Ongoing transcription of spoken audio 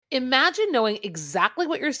Imagine knowing exactly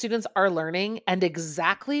what your students are learning and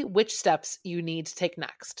exactly which steps you need to take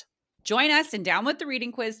next. Join us in Down with the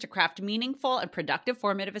Reading Quiz to craft meaningful and productive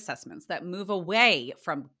formative assessments that move away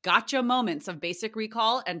from gotcha moments of basic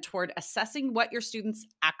recall and toward assessing what your students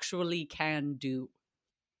actually can do.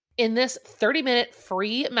 In this 30-minute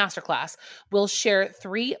free masterclass, we'll share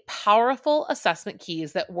 3 powerful assessment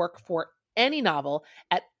keys that work for any novel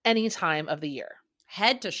at any time of the year.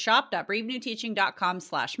 Head to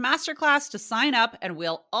shop.bravenewteaching.com/masterclass to sign up, and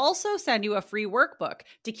we'll also send you a free workbook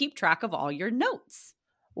to keep track of all your notes.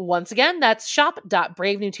 Once again, that's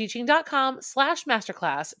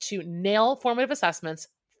shop.bravenewteaching.com/masterclass to nail formative assessments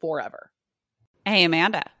forever. Hey,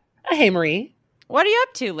 Amanda. Hey, Marie. What are you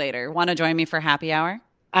up to later? Want to join me for happy hour?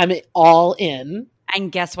 I'm all in. And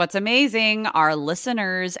guess what's amazing? Our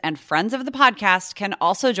listeners and friends of the podcast can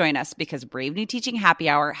also join us because Brave New Teaching Happy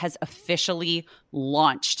Hour has officially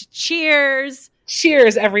launched. Cheers!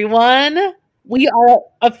 Cheers, everyone. We are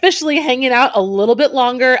officially hanging out a little bit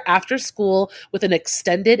longer after school with an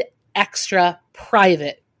extended, extra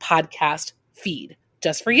private podcast feed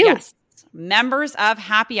just for you. Yes. Members of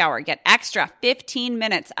Happy Hour get extra 15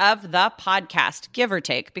 minutes of the podcast, give or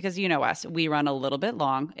take, because you know us, we run a little bit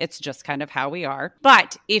long. It's just kind of how we are.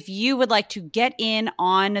 But if you would like to get in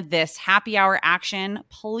on this Happy Hour action,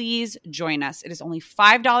 please join us. It is only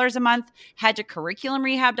 $5 a month. Head to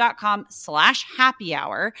curriculumrehab.com/happy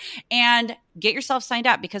hour and get yourself signed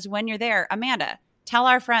up, because when you're there, Amanda, tell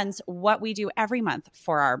our friends what we do every month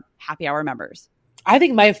for our Happy Hour members. I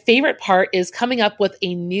think my favorite part is coming up with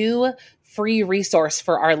a new free resource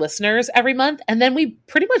for our listeners every month. And then we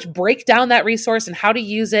pretty much break down that resource and how to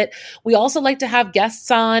use it. We also like to have guests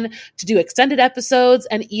on to do extended episodes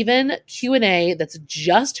and even Q&A that's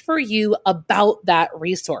just for you about that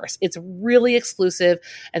resource. It's really exclusive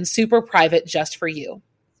and super private just for you.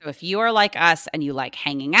 So if you are like us and you like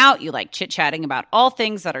hanging out, you like chit-chatting about all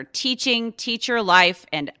things that are teaching, teacher life,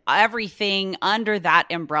 and everything under that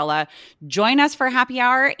umbrella, join us for Happy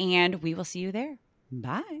Hour and we will see you there.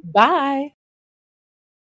 Bye. Bye.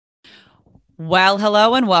 Well,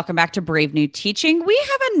 hello and welcome back to Brave New Teaching. We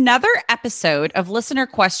have another episode of listener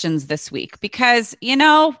questions this week because, you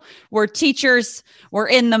know, we're teachers. We're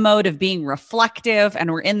in the mode of being reflective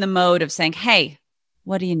and we're in the mode of saying, hey,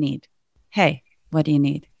 what do you need? Hey, what do you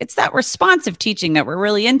need? It's that responsive teaching that we're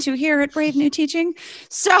really into here at Brave New Teaching.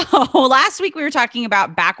 So last week we were talking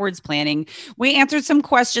about backwards planning. We answered some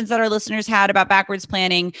questions that our listeners had about backwards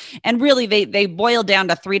planning. And really they boiled down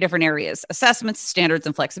to 3 different areas: assessments, standards,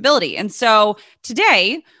 and flexibility. And so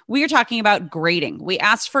today we are talking about grading. We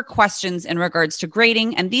asked for questions in regards to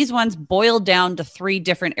grading, and these ones boiled down to 3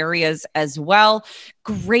 different areas as well.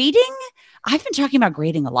 Grading, I've been talking about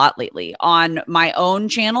grading a lot lately on my own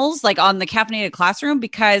channels, like on the Caffeinated Classroom,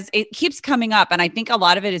 because it keeps coming up. And I think a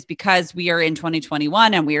lot of it is because we are in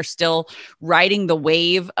 2021 and we are still riding the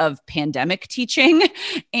wave of pandemic teaching.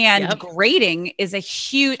 And grading is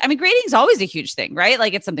grading is always a huge thing, right?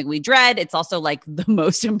 Like it's something we dread. It's also like the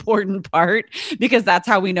most important part because that's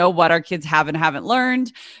how we know what our kids have and haven't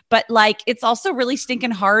learned. But like, it's also really stinking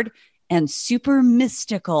hard and super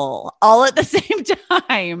mystical all at the same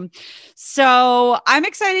time. So I'm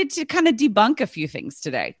excited to kind of debunk a few things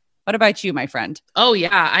today. What about you, my friend? Oh,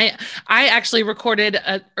 yeah. I actually recorded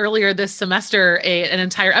earlier this semester an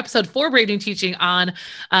entire episode for Brave New Teaching on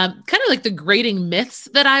kind of like the grading myths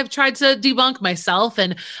that I've tried to debunk myself.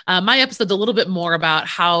 And my episode's a little bit more about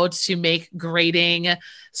how to make grading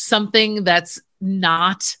something that's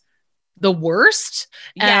not the worst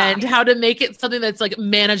and how to make it something that's like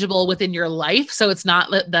manageable within your life. So it's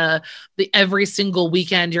not the every single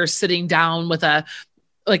weekend you're sitting down with a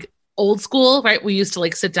like old school, right? We used to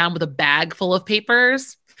like sit down with a bag full of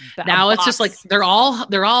papers. Now it's just like they're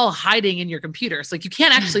all hiding in your computer. So like you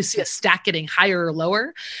can't actually see a stack getting higher or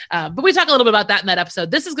lower. But we talk a little bit about that in that episode.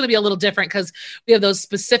 This is going to be a little different because we have those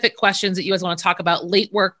specific questions that you guys want to talk about: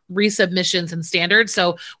 late work, resubmissions, and standards.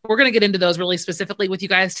 So we're going to get into those really specifically with you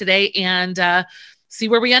guys today and see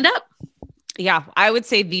where we end up. Yeah, I would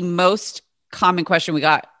say the most common question we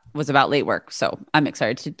got was about late work. So I'm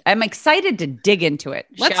excited to dig into it.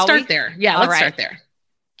 Let's start there. Yeah, let's start there.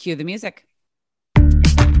 Cue the music.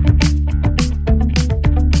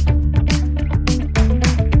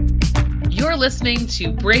 You're listening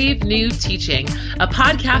to Brave New Teaching, a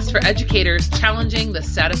podcast for educators challenging the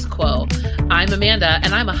status quo. I'm Amanda,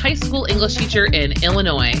 and I'm a high school English teacher in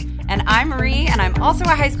Illinois. And I'm Marie, and I'm also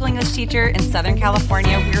a high school English teacher in Southern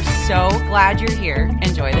California. We're so glad you're here.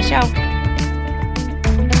 Enjoy the show.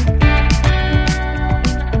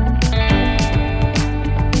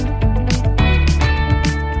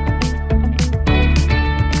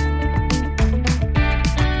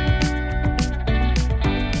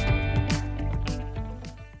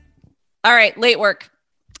 All right. Late work.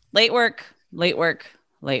 Late work. Late work.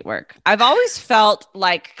 Late work. I've always felt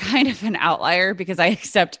like kind of an outlier because I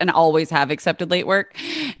accept and always have accepted late work.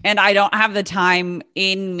 And I don't have the time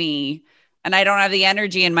in me and I don't have the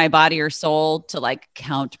energy in my body or soul to like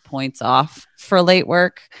count points off for late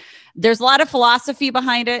work. There's a lot of philosophy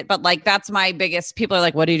behind it, but like that's my biggest. People are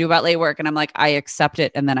like, what do you do about late work? And I'm like, I accept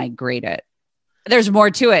it and then I grade it. There's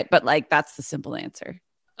more to it, but like that's the simple answer.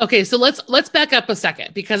 Okay, so let's back up a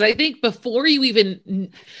second because I think before you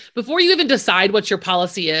even decide what your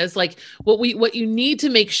policy is, like what you need to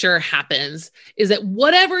make sure happens is that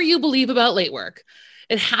whatever you believe about late work,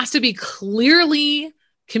 it has to be clearly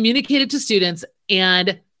communicated to students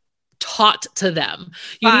and taught to them.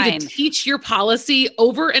 You need to teach your policy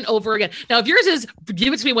over and over again. Now, if yours is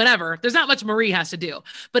give it to me whenever, there's not much Marie has to do.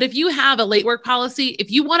 But if you have a late work policy, if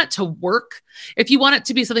you want it to work, if you want it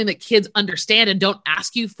to be something that kids understand and don't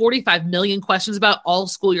ask you 45 million questions about all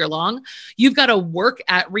school year long, you've got to work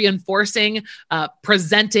at reinforcing,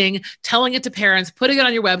 presenting, telling it to parents, putting it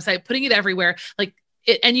on your website, putting it everywhere. Like,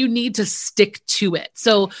 and you need to stick to it.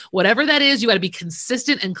 So whatever that is, you got to be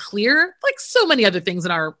consistent and clear, like so many other things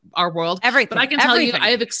in our world. Everything. But I can tell you, I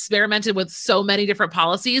have experimented with so many different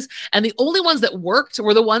policies, and the only ones that worked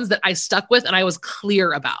were the ones that I stuck with and I was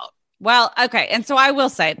clear about. Well, okay. And so I will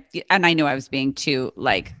say, and I knew I was being too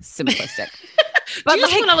like simplistic. But you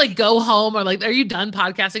just want to like go home or like, are you done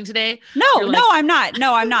podcasting today? No, I'm not.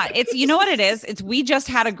 No, I'm not. It's, you know what it is? It's, we just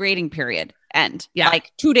had a grading period end. Yeah.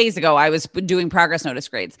 Like 2 days ago, I was doing progress notice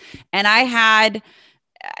grades and I had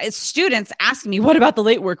students asking me, what about the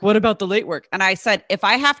late work? What about the late work? And I said, if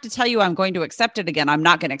I have to tell you I'm going to accept it again, I'm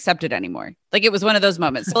not going to accept it anymore. Like it was one of those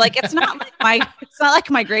moments. So like, it's not like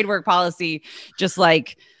my grade work policy just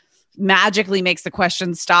like magically makes the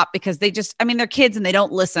questions stop because they just, I mean, they're kids and they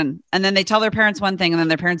don't listen. And then they tell their parents one thing and then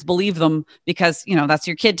their parents believe them because, you know, that's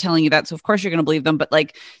your kid telling you that. So of course you're going to believe them. But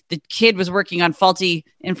like the kid was working on faulty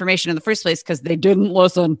information in the first place because they didn't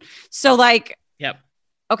listen. So like, yep.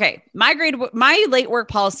 Okay. My late work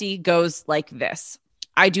policy goes like this.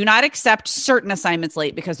 I do not accept certain assignments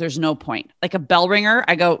late because there's no point. Like a bell ringer,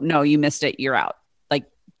 I go, no, you missed it. You're out.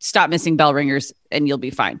 Stop missing bell ringers and you'll be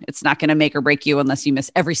fine. It's not going to make or break you unless you miss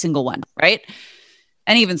every single one, right?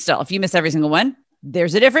 And even still, if you miss every single one,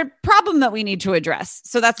 there's a different problem that we need to address.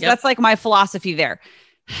 So that's like my philosophy there.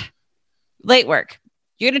 Late work.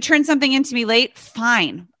 You're going to turn something into me late?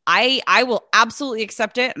 Fine. I will absolutely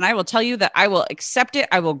accept it. And I will tell you that I will accept it.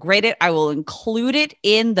 I will grade it. I will include it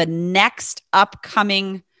in the next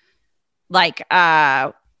upcoming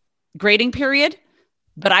grading period,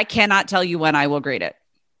 but I cannot tell you when I will grade it.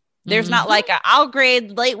 There's not like I'll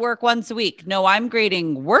grade late work once a week. No, I'm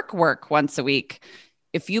grading work once a week.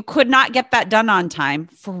 If you could not get that done on time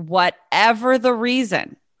for whatever the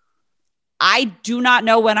reason, I do not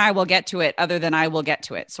know when I will get to it other than I will get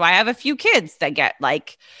to it. So I have a few kids that get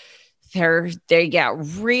like, they get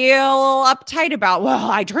real uptight about,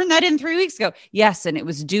 well, I turned that in 3 weeks ago. Yes. And it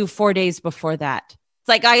was due 4 days before that. It's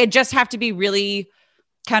like, I just have to be really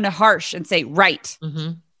kind of harsh and say, right.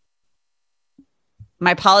 Mm-hmm.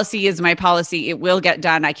 My policy is my policy. It will get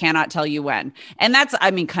done. I cannot tell you when. And that's, I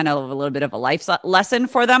mean, kind of a little bit of a life lesson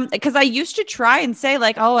for them because I used to try and say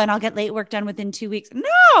like, oh, and I'll get late work done within 2 weeks.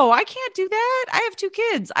 No, I can't do that. I have 2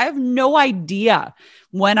 kids. I have no idea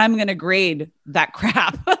when I'm going to grade that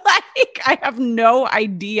crap. Like I have no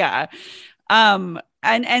idea. And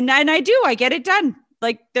I get it done.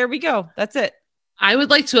 Like, there we go. That's it. I would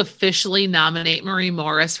like to officially nominate Marie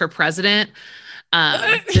Morris for president.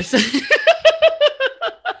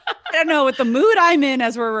 I don't know, with the mood I'm in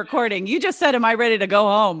as we're recording. You just said, am I ready to go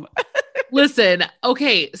home? Listen,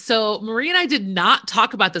 okay. So Marie and I did not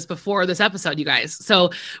talk about this before this episode, you guys.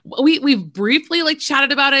 So we've briefly like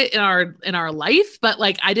chatted about it in our life, but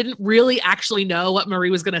like I didn't really actually know what Marie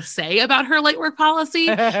was going to say about her late work policy.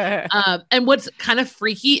 And what's kind of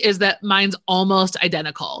freaky is that mine's almost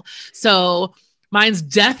identical. So mine's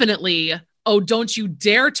definitely, oh, don't you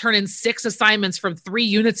dare turn in 6 assignments from 3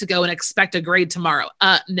 units ago and expect a grade tomorrow.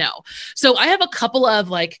 No. So I have a couple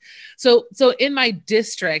of so in my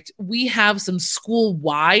district, we have some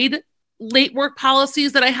school-wide late work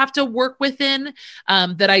policies that I have to work within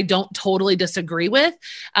that I don't totally disagree with.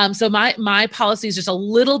 So my policy is just a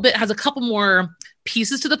little bit, has a couple more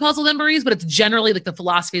pieces to the puzzle than Marie's, but it's generally like the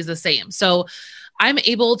philosophy is the same. So I'm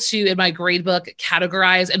able to, in my grade book,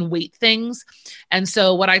 categorize and weight things. And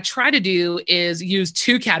so what I try to do is use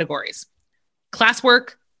 2 categories,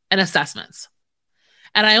 classwork and assessments.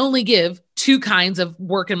 And I only give 2 kinds of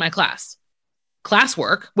work in my class,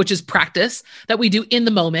 classwork, which is practice that we do in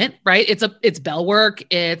the moment, right? It's bell work.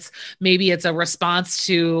 Maybe it's a response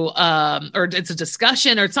to, or it's a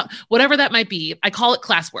discussion or something, whatever that might be. I call it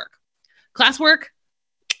classwork. Classwork,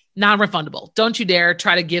 non-refundable. Don't you dare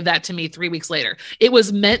try to give that to me 3 weeks later. It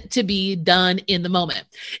was meant to be done in the moment.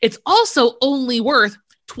 It's also only worth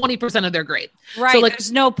 20% of their grade. Right. So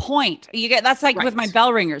there's no point. That's like with my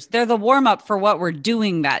bell ringers. They're the warm up for what we're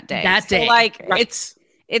doing that day.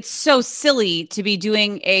 It's so silly to be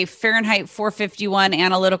doing a Fahrenheit 451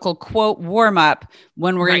 analytical quote warm up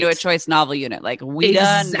when we're into a choice novel unit. Like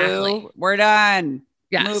done, boo. We're done.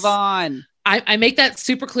 Yes. Move on. I make that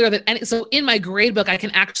super clear so in my grade book, I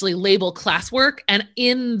can actually label classwork, and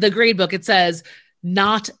in the grade book, it says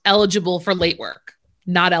not eligible for late work,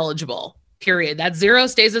 not eligible, period. That 0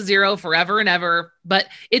 stays a 0 forever and ever, but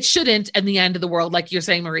it shouldn't in the end of the world. Like you're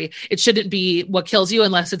saying, Marie, it shouldn't be what kills you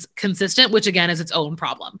unless it's consistent, which again is its own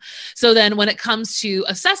problem. So then when it comes to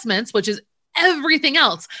assessments, which is everything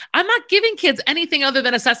else, I'm not giving kids anything other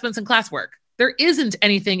than assessments and classwork. There isn't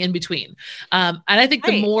anything in between. And I think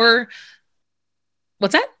the more...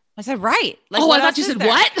 What's that? I said, right. Like, I thought you said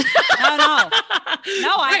what? No.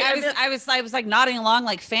 I was like nodding along,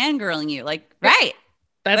 like fangirling you, like, right.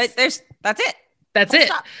 That's it. That's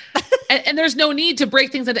it. and there's no need to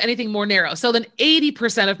break things into anything more narrow. So then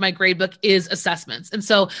 80% of my grade book is assessments. And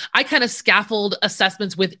so I kind of scaffold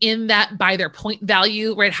assessments within that by their point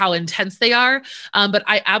value, right? How intense they are. But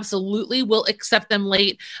I absolutely will accept them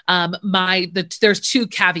late. There's 2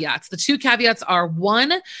 caveats. The 2 caveats are,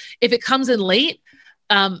 one, if it comes in late,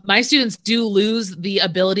 my students do lose the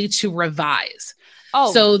ability to revise.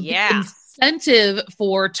 So yeah. Incentive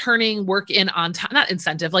for turning work in on time, not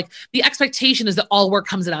incentive, like the expectation is that all work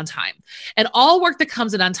comes in on time, and all work that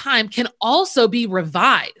comes in on time can also be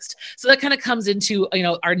revised. So that kind of comes into,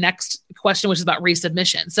 our next question, which is about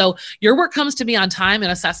resubmission. So your work comes to me on time in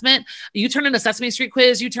assessment. You turn in a Sesame Street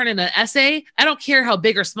quiz, you turn in an essay. I don't care how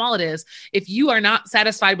big or small it is. If you are not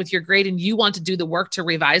satisfied with your grade and you want to do the work to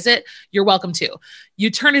revise it, you're welcome to. You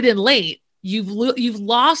turn it in late, you've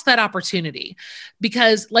lost that opportunity,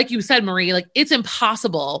 because like you said, Marie, like it's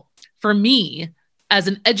impossible for me as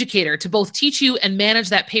an educator to both teach you and manage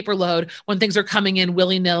that paper load when things are coming in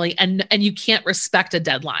willy-nilly and you can't respect a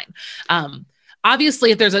deadline. Obviously,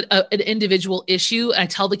 if there's an individual issue, I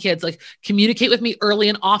tell the kids, like, communicate with me early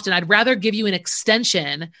and often. I'd rather give you an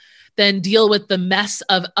extension than deal with the mess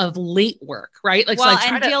of late work, right? Like,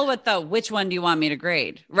 deal with which one do you want me to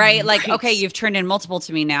grade, right? Like, okay, you've turned in multiple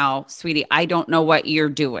to me now, sweetie. I don't know what you're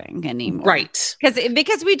doing anymore. Right.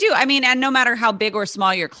 Because we do. I mean, and no matter how big or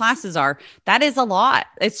small your classes are, that is a lot.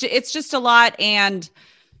 It's just a lot. And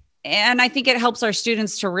I think it helps our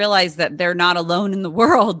students to realize that they're not alone in the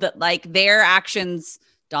world, that like their actions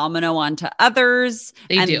domino onto others.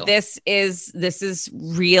 They do. This is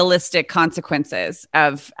realistic consequences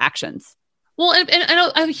of actions. Well, and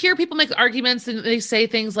I hear people make arguments and they say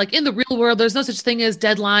things like, in the real world, there's no such thing as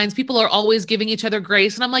deadlines. People are always giving each other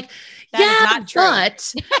grace. And I'm like, but it's not true.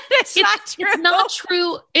 It's not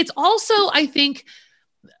true. It's also, I think,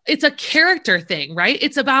 it's a character thing, right?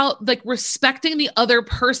 It's about like respecting the other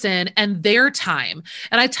person and their time.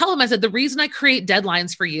 And I tell them, I said, the reason I create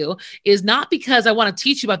deadlines for you is not because I want to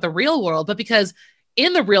teach you about the real world, but because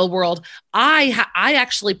in the real world, I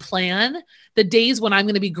actually plan the days when I'm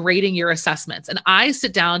going to be grading your assessments. And I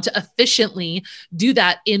sit down to efficiently do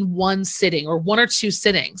that in one sitting or 1 or 2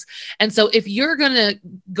 sittings. And so if you're going to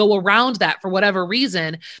go around that for whatever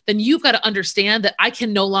reason, then you've got to understand that I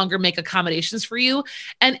can no longer make accommodations for you.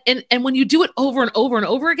 And when you do it over and over and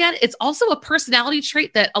over again, it's also a personality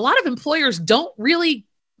trait that a lot of employers don't really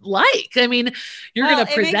like. I mean, you're going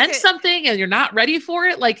to present something and you're not ready for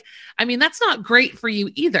it. Like, I mean, that's not great for you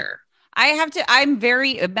either.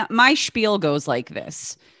 My spiel goes like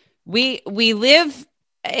this. We live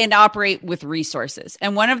and operate with resources.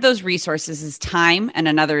 And one of those resources is time and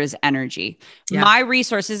another is energy. Yeah. My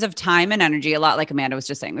resources of time and energy, a lot like Amanda was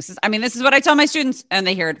just saying, this is what I tell my students, and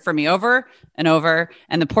they hear it from me over and over.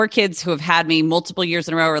 And the poor kids who have had me multiple years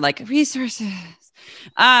in a row are like, resources.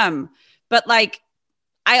 But like,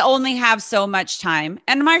 I only have so much time,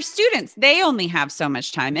 and my students, they only have so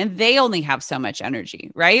much time and they only have so much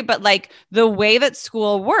energy, right? But like the way that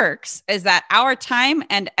school works is that our time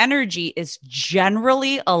and energy is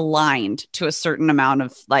generally aligned to a certain amount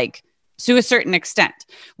of to a certain extent,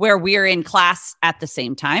 where we are in class at the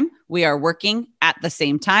same time. We are working at the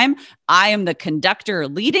same time. I am the conductor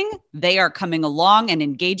leading. They are coming along and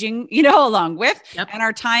engaging, along with, and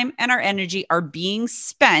our time and our energy are being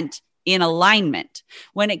spent in alignment.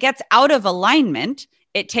 When it gets out of alignment,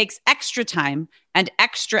 it takes extra time and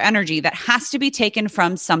extra energy that has to be taken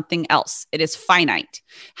from something else. It is finite,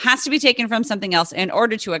 has to be taken from something else in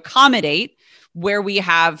order to accommodate where we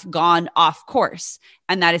have gone off course.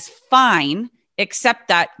 And that is fine, except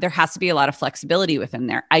that there has to be a lot of flexibility within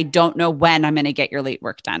there. I don't know when I'm going to get your late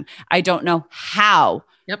work done. I don't know how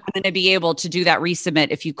I'm going to be able to do that resubmit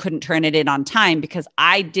if you couldn't turn it in on time, because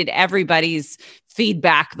I did everybody's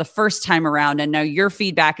feedback the first time around and now your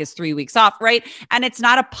feedback is 3 weeks off, right? And it's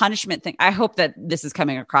not a punishment thing. I hope that this is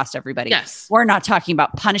coming across to everybody. Yes. We're not talking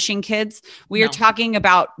about punishing kids. We are talking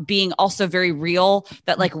about being also very real,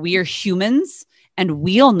 that like we are humans and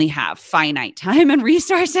we only have finite time and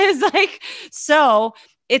resources. Like, so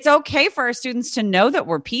it's okay for our students to know that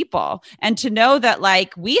we're people and to know that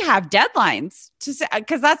like we have deadlines to say,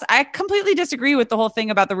 because I completely disagree with the whole thing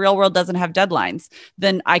about the real world doesn't have deadlines.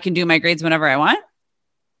 Then I can do my grades whenever I want.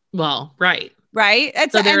 Well, right. Right.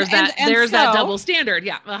 So there's that double standard.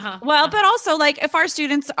 Yeah. Well, but also like if our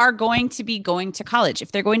students are going to be going to college,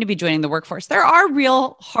 if they're going to be joining the workforce, there are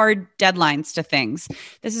real hard deadlines to things.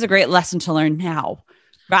 This is a great lesson to learn now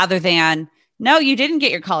rather than, no, you didn't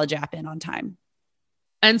get your college app in on time.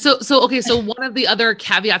 And so one of the other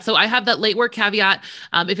caveats, so I have that late work caveat.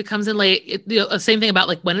 If it comes in late, same thing about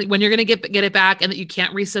like when you're going to get it back and that you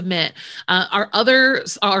can't resubmit.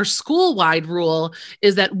 Our school-wide rule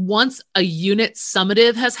is that once a unit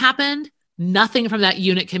summative has happened, nothing from that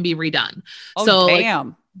unit can be redone. Oh, so damn.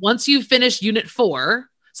 Like, once you finish unit 4,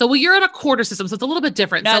 so you're in a quarter system, so it's a little bit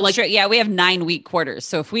different. No, so like, true. Yeah, we have 9-week quarters.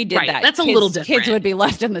 So if we did that, that's a little different. Kids would be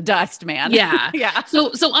left in the dust, man. Yeah. Yeah.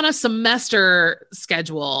 So on a semester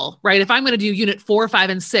schedule, right? If I'm going to do unit 4, 5,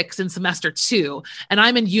 and 6 in semester 2, and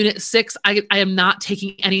I'm in unit 6, I am not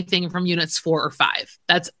taking anything from units 4 or 5.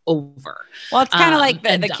 That's over. Well, it's kind of like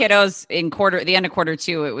the kiddos in the end of quarter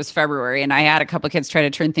 2, it was February. And I had a couple of kids try to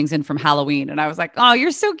turn things in from Halloween. And I was like, oh,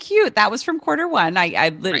 you're so cute. That was from quarter 1.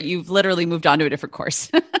 You've literally moved on to a different course.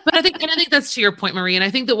 But I think that's to your point, Marie. And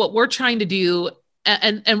I think that what we're trying to do,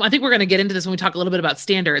 and I think we're going to get into this when we talk a little bit about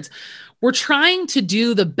standards, we're trying to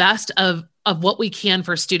do the best of what we can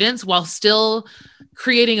for students while still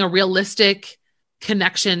creating a realistic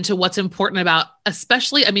connection to what's important about,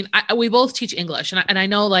 especially, I mean, we both teach English. And I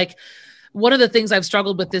know like one of the things I've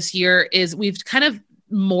struggled with this year is we've kind of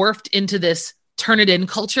morphed into this turn it in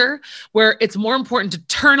culture where it's more important to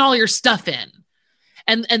turn all your stuff in.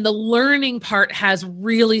 And the learning part has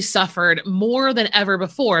really suffered more than ever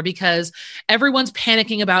before because everyone's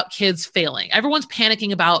panicking about kids failing. Everyone's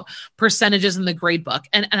panicking about percentages in the grade book.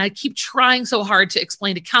 And I keep trying so hard to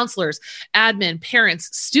explain to counselors, admin, parents,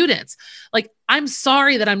 students, like, I'm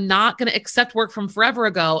sorry that I'm not going to accept work from forever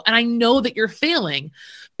ago. And I know that you're failing,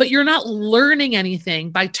 but you're not learning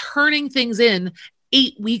anything by turning things in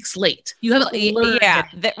 8 weeks late. You haven't learned. Yeah.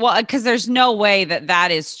 Because there's no way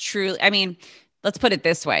that is true. I mean, let's put it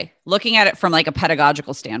this way, looking at it from like a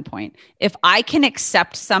pedagogical standpoint, if I can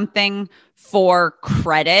accept something for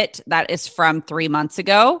credit that is from 3 months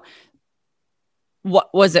ago,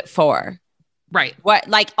 what was it for? Right. What,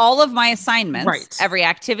 like all of my assignments, right. Every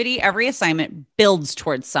activity, every assignment builds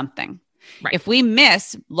towards something. Right. If we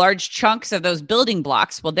miss large chunks of those building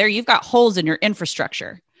blocks, well, there you've got holes in your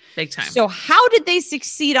infrastructure. Big time. So how did they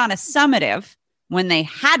succeed on a summative when they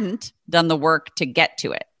hadn't done the work to get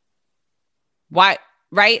to it? Why?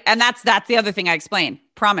 Right. And that's the other thing I explain.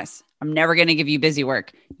 Promise. I'm never going to give you busy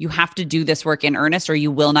work. You have to do this work in earnest or you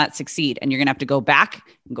will not succeed. And you're going to have to go back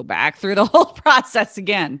through the whole process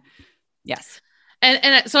again. Yes.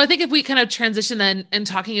 And so I think if we kind of transition then and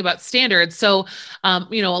talking about standards, so, a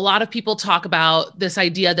lot of people talk about this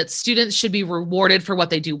idea that students should be rewarded for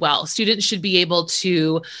what they do well. Students should be able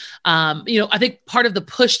to, I think part of the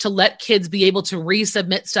push to let kids be able to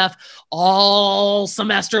resubmit stuff all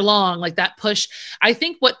semester long, like that push, I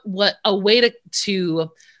think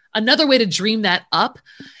another way to dream that up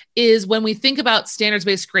is when we think about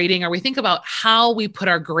standards-based grading, or we think about how we put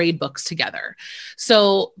our grade books together.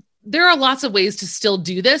 So there are lots of ways to still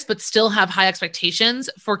do this, but still have high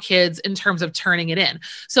expectations for kids in terms of turning it in.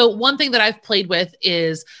 So one thing that I've played with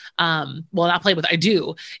is, I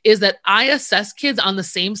do, is that I assess kids on the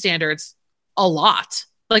same standards a lot.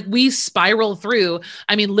 Like we spiral through,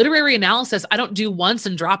 literary analysis, I don't do once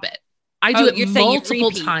and drop it. I do it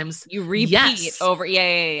multiple times. You repeat yes. over.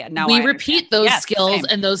 Yeah. Now we repeat those skills same.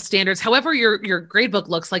 And those standards. However, your grade book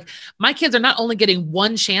looks like, my kids are not only getting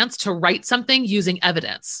one chance to write something using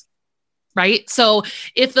evidence. right? So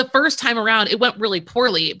if the first time around it went really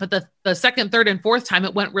poorly, but the second, third, and fourth time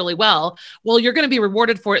it went really well, you're going to be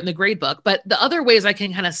rewarded for it in the grade book. But the other ways I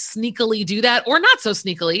can kind of sneakily do that, or not so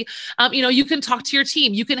sneakily, you can talk to your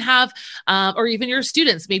team. You can have, or even your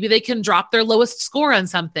students, maybe they can drop their lowest score on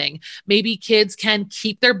something. Maybe kids can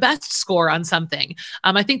keep their best score on something.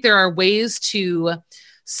 I think there are ways to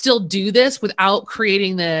still do this without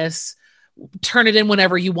creating this turn it in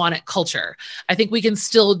whenever you want it culture. I think we can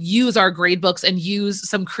still use our grade books and use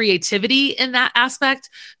some creativity in that aspect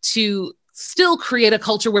to still create a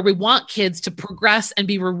culture where we want kids to progress and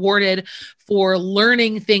be rewarded for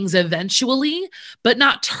learning things eventually, but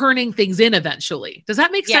not turning things in eventually. Does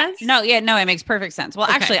that make sense? No, it makes perfect sense. Well,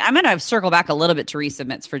 actually, I'm going to circle back a little bit to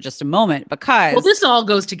resubmits for just a moment because this all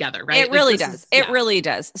goes together, right? It really does. It really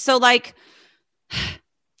does. So I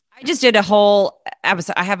just did a whole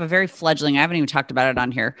episode. I have a very fledgling, I haven't even talked about it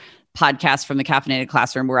on here, podcast from the Caffeinated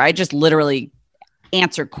Classroom where I just literally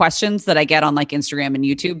answer questions that I get on Instagram and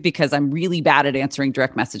YouTube because I'm really bad at answering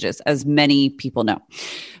direct messages, as many people know.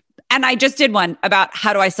 And I just did one about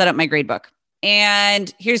how do I set up my grade book.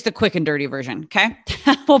 And here's the quick and dirty version. Okay.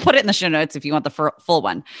 We'll put it in the show notes if you want the full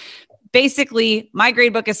one. Basically, my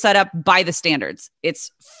gradebook is set up by the standards.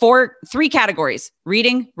 It's three categories: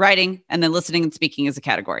 reading, writing, and then listening and speaking as a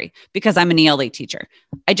category because I'm an ELA teacher.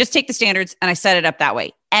 I just take the standards and I set it up that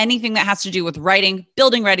way. Anything that has to do with writing,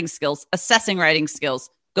 building writing skills, assessing writing skills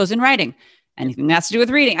goes in writing. Anything that has to do with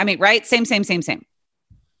reading, right? Same.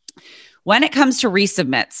 When it comes to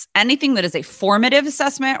resubmits, anything that is a formative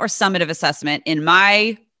assessment or summative assessment, in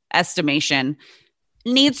my estimation,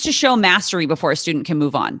 needs to show mastery before a student can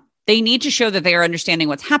move on. They need to show that they are understanding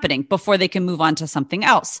what's happening before they can move on to something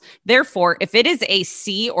else. Therefore, if it is a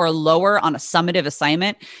C or lower on a summative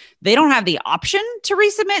assignment, they don't have the option to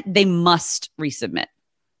resubmit. They must resubmit.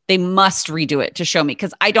 They must redo it to show me,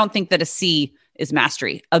 because I don't think that a C is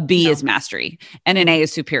mastery, a B is mastery, and an A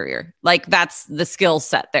is superior. That's the skill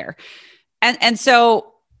set there. And so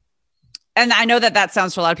I know that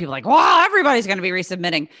sounds to a lot of people wow, everybody's going to be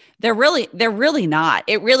resubmitting. They're really not.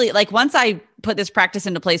 It really, once I put this practice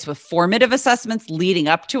into place with formative assessments leading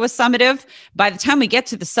up to a summative, by the time we get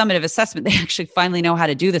to the summative assessment, they actually finally know how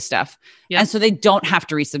to do the stuff. Yep. And so they don't have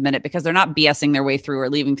to resubmit it because they're not BSing their way through or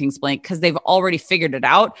leaving things blank because they've already figured it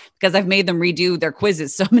out, because I've made them redo their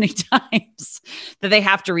quizzes so many times that they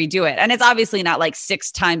have to redo it. And it's obviously not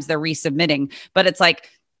 6 times they're resubmitting, but it's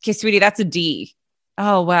okay, sweetie, that's a D.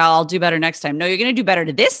 Oh, well, I'll do better next time. No, you're going to do better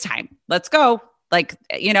this time. Let's go.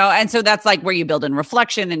 And so that's where you build in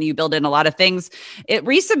reflection and you build in a lot of things. It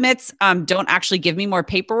resubmits don't actually give me more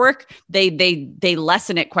paperwork. They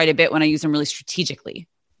lessen it quite a bit when I use them really strategically.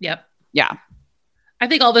 Yep. Yeah. I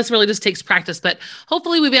think all this really just takes practice, but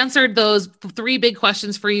hopefully we've answered those 3 big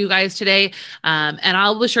questions for you guys today. And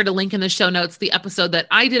I'll be sure to link in the show notes the episode that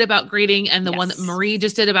I did about grading and the one that Marie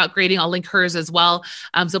just did about grading. I'll link hers as well.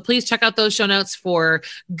 So please check out those show notes for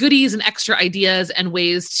goodies and extra ideas and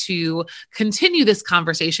ways to continue this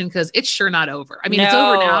conversation, because it's sure not over. It's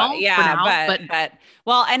over now. Yeah, but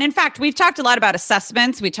well, and in fact, we've talked a lot about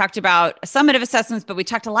assessments. We talked about summative assessments, but we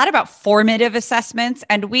talked a lot about formative assessments.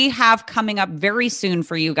 And we have coming up very soon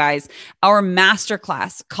for you guys our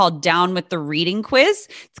masterclass called Down with the Reading Quiz.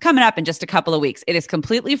 It's coming up in just a couple of weeks. It is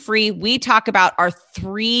completely free. We talk about our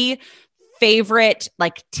 3 favorite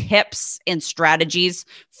tips and strategies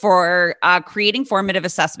for creating formative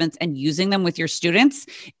assessments and using them with your students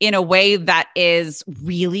in a way that is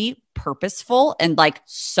really purposeful and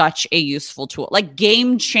such a useful tool,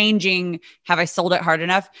 game changing. Have I sold it hard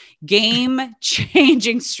enough? Game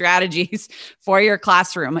changing strategies for your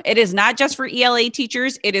classroom. It is not just for ELA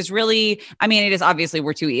teachers. It is really, it is obviously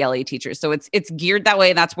we're 2 ELA teachers, so it's geared that way.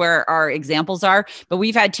 And that's where our examples are. But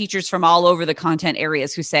we've had teachers from all over the content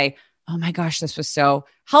areas who say, oh my gosh, this was so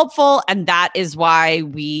helpful. And that is why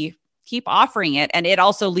we keep offering it. And it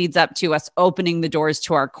also leads up to us opening the doors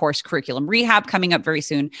to our course curriculum rehab coming up very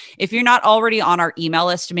soon. If you're not already on our email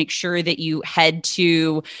list, make sure that you head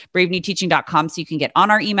to bravenewteaching.com so you can get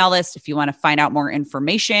on our email list. If you want to find out more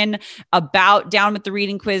information about Down with the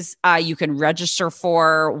Reading Quiz, you can register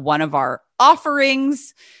for one of our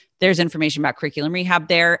offerings. There's information about curriculum rehab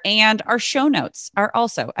there. And our show notes are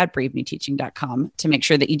also at bravenewteaching.com to make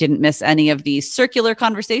sure that you didn't miss any of the circular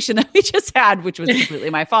conversation that we just had, which was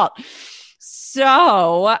completely my fault.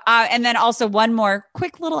 So, and then also one more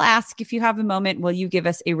quick little ask. If you have a moment, will you give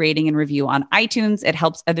us a rating and review on iTunes? It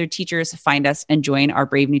helps other teachers find us and join our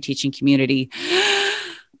Brave New Teaching community.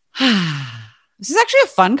 This is actually a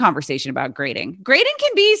fun conversation about grading. Grading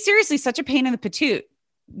can be seriously such a pain in the patoot.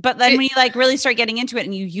 But then when you really start getting into it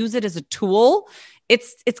and you use it as a tool,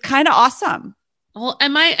 it's kind of awesome. Well,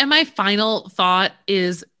 and my final thought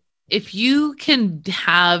is if you can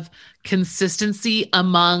have consistency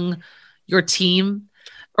among your team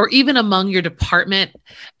or even among your department,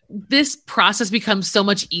 this process becomes so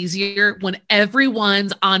much easier when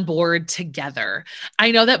everyone's on board together.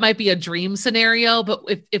 I know that might be a dream scenario, but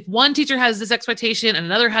if one teacher has this expectation and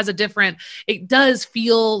another has a different, it does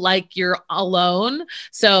feel like you're alone.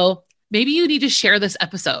 So maybe you need to share this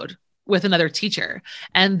episode with another teacher.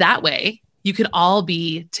 And that way you can all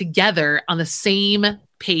be together on the same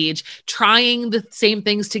page, trying the same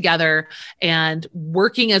things together and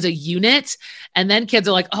working as a unit. And then kids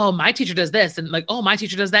are like, oh, my teacher does this. And like, oh, my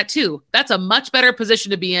teacher does that too. That's a much better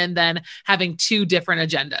position to be in than having two different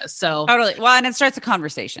agendas. So totally. Well, and it starts a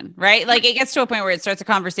conversation, right? Like it gets to a point where it starts a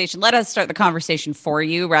conversation. Let us start the conversation for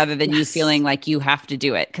you rather than you feeling like you have to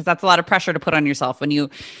do it. Cause that's a lot of pressure to put on yourself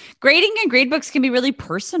grading and grade books can be really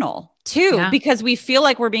personal too, because we feel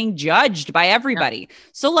like we're being judged by everybody.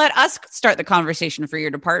 So let us start the conversation for your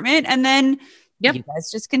department. And then you guys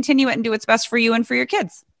just continue it and do what's best for you and for your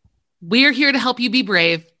kids. We're here to help you be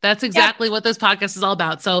brave. That's exactly what this podcast is all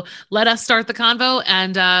about. So let us start the convo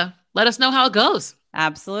and let us know how it goes.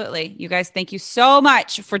 Absolutely. You guys, thank you so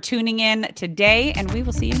much for tuning in today, and we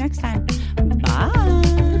will see you next time.